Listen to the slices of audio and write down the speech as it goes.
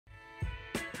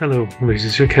Hello, this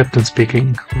is your captain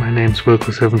speaking. My name's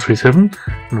Wilco737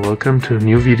 and welcome to a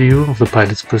new video of the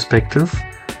pilot's perspective.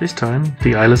 This time,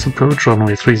 the eyeless approach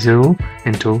runway 30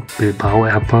 into Bilbao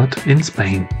Airport in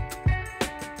Spain.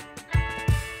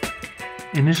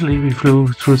 Initially we flew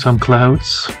through some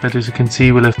clouds, but as you can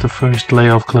see we left the first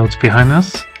layer of clouds behind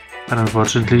us, but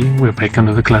unfortunately we're back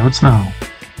under the clouds now.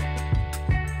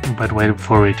 But wait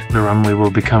for it, the runway will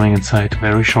be coming in sight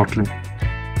very shortly.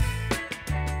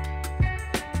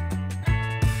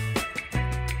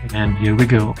 And here we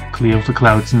go, clear of the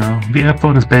clouds now. The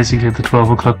airport is basically at the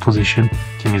 12 o'clock position.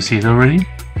 Can you see it already?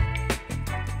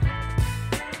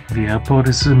 The airport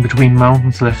is in between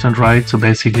mountains left and right, so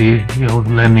basically you're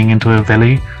landing into a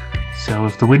valley. So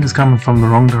if the wind is coming from the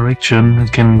wrong direction,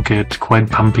 it can get quite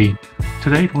bumpy.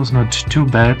 Today it was not too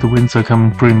bad, the winds are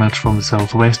coming pretty much from the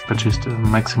southwest, but just a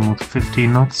maximum of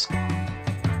 15 knots.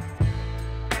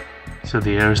 So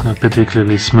the air is not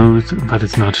particularly smooth, but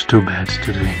it's not too bad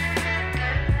today.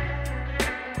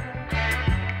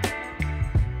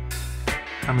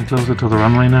 Coming closer to the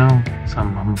runway now,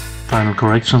 some final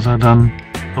corrections are done,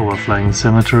 overflying the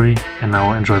cemetery, and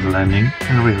now enjoy the landing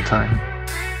in real time.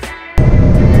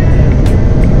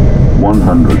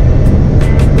 100,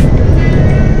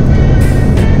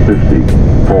 50,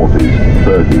 40,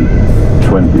 30,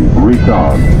 20,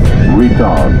 retard,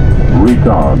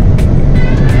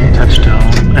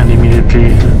 Touchdown, and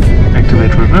immediately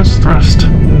activate reverse thrust.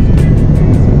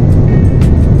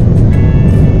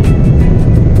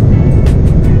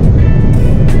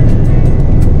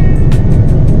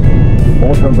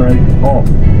 auto brake off.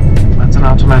 That's an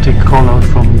automatic call out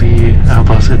from the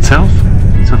Airbus itself,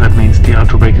 so that means the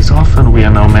auto brake is off and we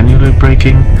are now manually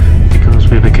braking because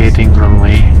we're vacating the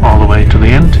runway all the way to the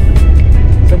end.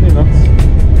 70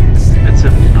 knots. At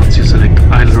 70 knots you select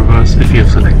idle reverse if you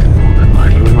have selected more than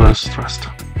idle reverse thrust.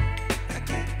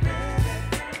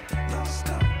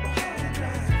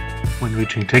 When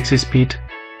reaching taxi speed,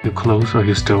 you close or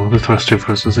you stow the thrust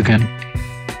reversers again.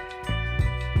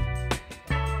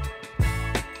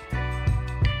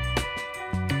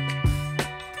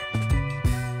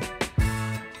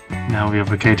 Now we are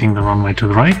vacating the runway to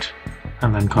the right,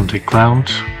 and then contact ground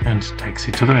and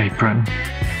taxi to the apron.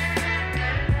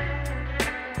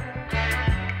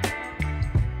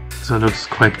 So it looks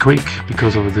quite quick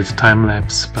because of this time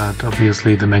lapse, but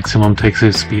obviously the maximum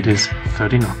taxi speed is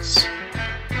 30 knots.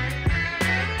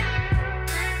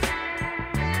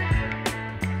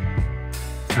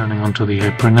 Turning onto the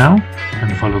apron now,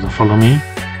 and follow the follow me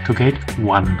to gate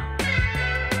 1.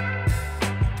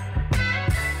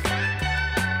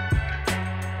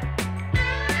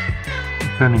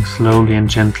 Turning slowly and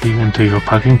gently into your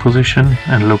parking position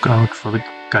and look out for the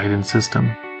guidance system.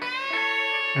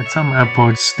 At some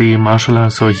airports the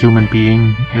marshaller, so a human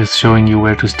being, is showing you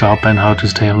where to stop and how to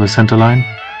stay on the center line.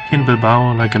 In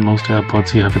Bilbao, like in most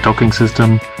airports, you have a docking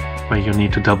system where you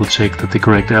need to double check that the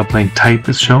correct airplane type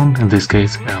is shown, in this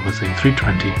case Airbus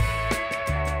A320.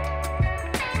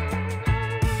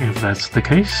 If that's the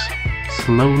case,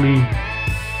 slowly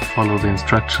follow the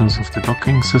instructions of the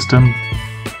docking system.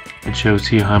 It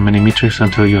shows you how many meters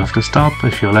until you have to stop,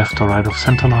 if you're left or right of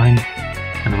center line,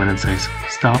 and when it says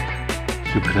stop,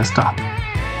 you better stop.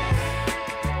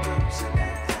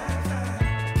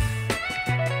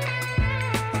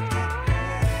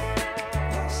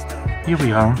 Here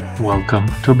we are, welcome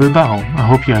to Bilbao. I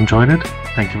hope you enjoyed it,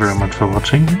 thank you very much for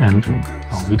watching, and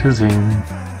auf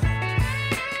Wiedersehen.